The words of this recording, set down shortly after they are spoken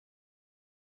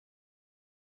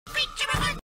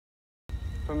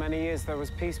For many years, there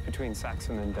was peace between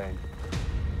Saxon and Dane.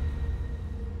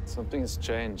 Something has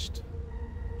changed.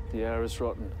 The air is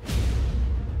rotten.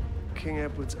 King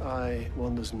Edward's eye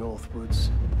wanders northwards.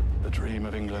 The dream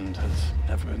of England has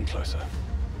never been closer.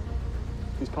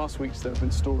 These past weeks, there have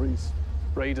been stories.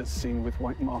 Raiders seen with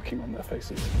white marking on their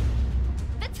faces.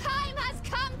 The time has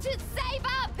come to save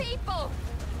our people!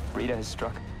 Rita has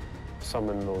struck.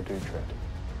 Summon Lord Uhtred.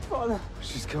 Father,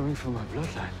 she's coming from my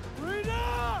bloodline. Rita!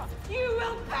 You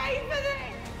will pay for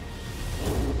this!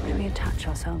 Why do we attach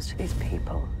ourselves to these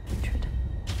people, Uhtred?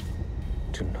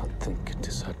 Do not think it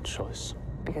is our choice.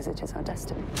 Because it is our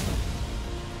destiny.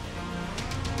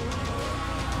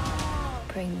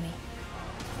 Bring me,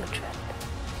 Uhtred.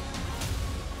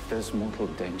 There's mortal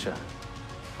danger.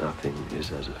 Nothing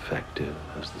is as effective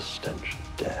as the stench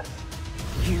of death.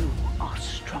 You are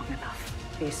strong enough.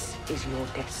 This is your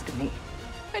destiny.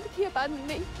 Why did he abandon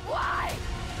me? Why?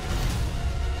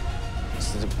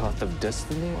 Is it a path of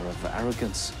destiny or of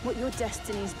arrogance? What your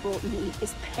destiny's brought me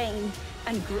is pain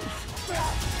and grief.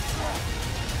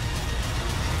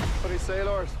 Buddy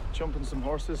sailors, jumping some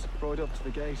horses, ride up to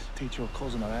the gate, teach your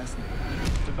cousin a lesson.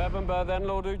 To Bebbanburg, then,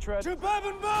 Lord Uhtred. To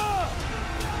Bebbanburg!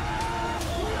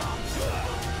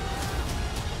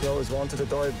 He always wanted to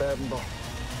die at Bebbanburg.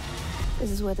 This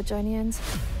is where the journey ends.